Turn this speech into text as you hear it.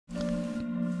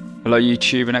Hello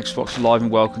YouTube and Xbox Live,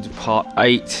 and welcome to part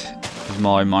 8 of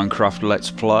my Minecraft Let's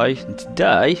Play. And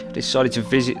today I decided to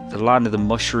visit the land of the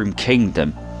Mushroom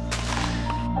Kingdom.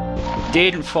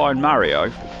 Didn't find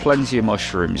Mario, plenty of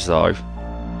mushrooms though.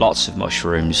 Lots of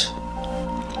mushrooms.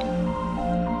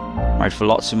 Made for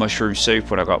lots of mushroom soup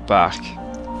when I got back.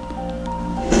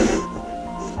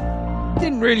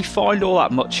 Didn't really find all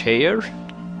that much here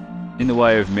in the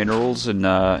way of minerals and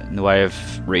in the way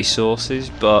of resources,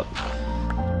 but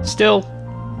still,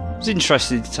 I was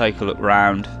interested to take a look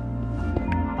round.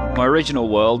 My original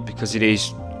world, because it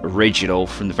is original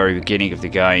from the very beginning of the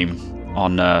game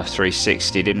on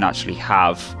 360, didn't actually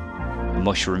have a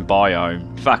mushroom biome.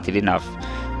 In fact, it didn't have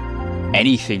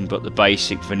anything but the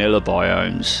basic vanilla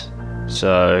biomes.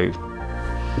 So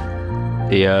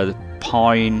the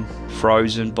pine,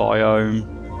 frozen biome,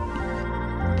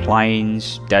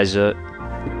 plains, desert,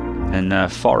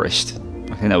 and forest.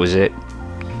 I think that was it.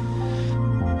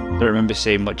 Don't remember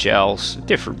seeing much else.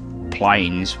 Different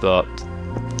plains, but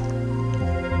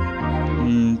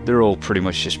they're all pretty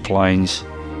much just plains.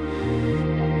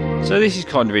 So this is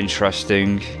kind of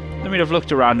interesting. I mean, I've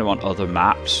looked around them on other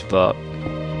maps, but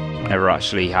never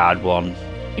actually had one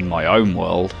in my own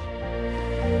world.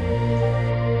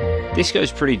 This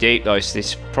goes pretty deep though, so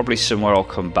this is probably somewhere I'll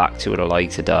come back to at a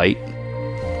later date.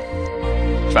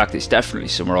 In fact, it's definitely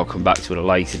somewhere I'll come back to at a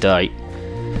later date.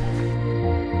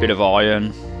 Bit of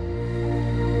iron.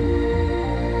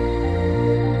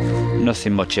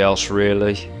 Nothing much else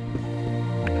really.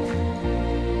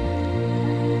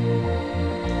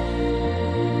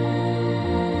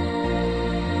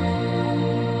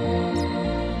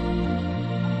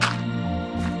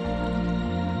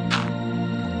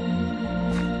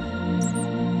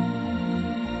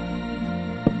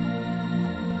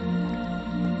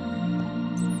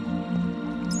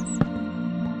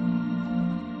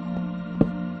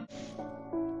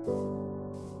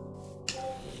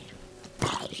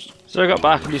 So I got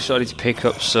back and decided to pick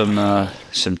up some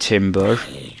timber,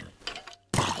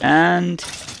 and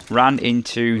ran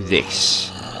into this.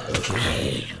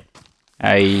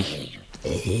 A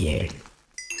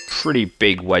pretty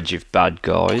big wedge of bad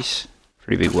guys,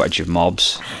 pretty big wedge of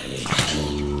mobs.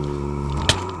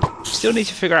 Still need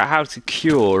to figure out how to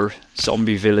cure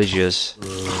zombie villagers.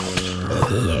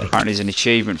 Apparently there's an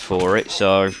achievement for it,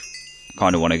 so I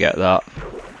kind of want to get that.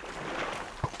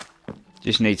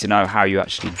 Just need to know how you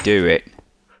actually do it,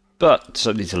 but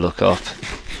something to look up.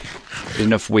 There's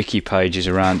enough wiki pages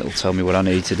around that'll tell me what I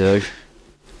need to do.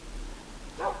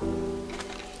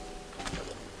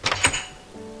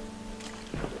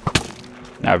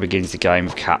 Now begins the game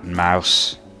of cat and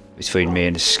mouse between me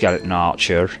and the skeleton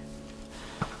archer.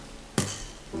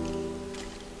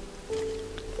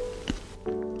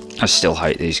 I still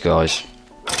hate these guys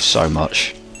so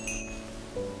much.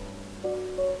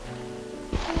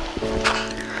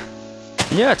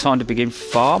 Yeah, time to begin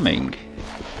farming.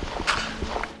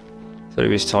 Thought it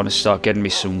was time to start getting me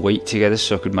some wheat together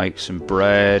so I could make some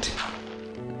bread.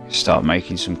 Start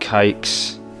making some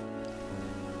cakes.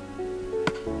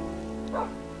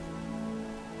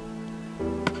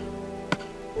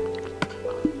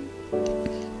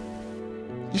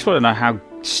 Just want to know how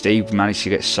Steve managed to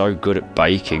get so good at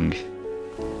baking.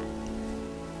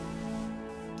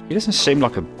 He doesn't seem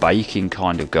like a baking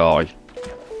kind of guy.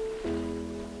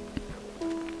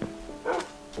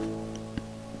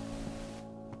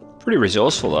 Pretty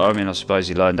resourceful though. I mean, I suppose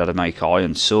he learned how to make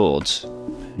iron swords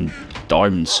and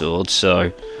diamond swords, so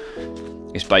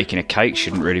I guess baking a cake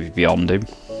shouldn't really be beyond him.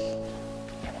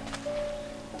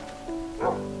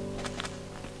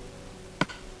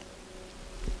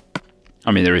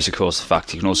 I mean, there is of course the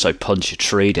fact he can also punch a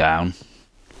tree down.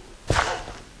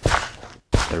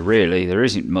 So really, there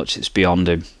isn't much that's beyond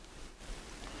him.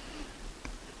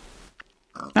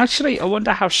 Actually, I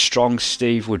wonder how strong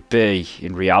Steve would be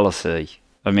in reality.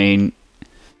 I mean,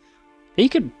 he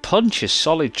could punch a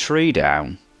solid tree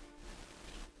down.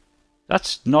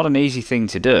 That's not an easy thing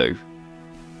to do.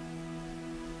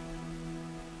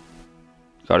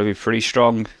 Gotta be pretty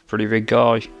strong, pretty big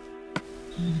guy.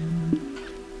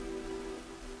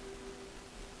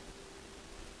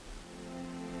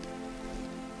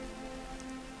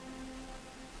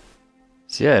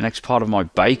 So yeah, next part of my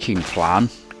baking plan.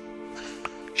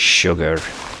 Sugar.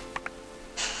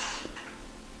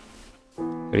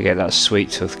 Gotta get that sweet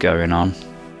tooth going on.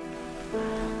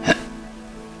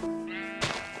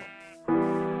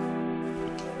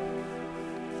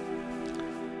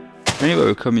 Anyway,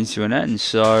 we're coming to an end,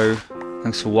 so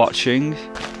thanks for watching,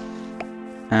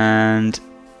 and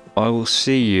I will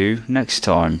see you next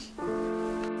time.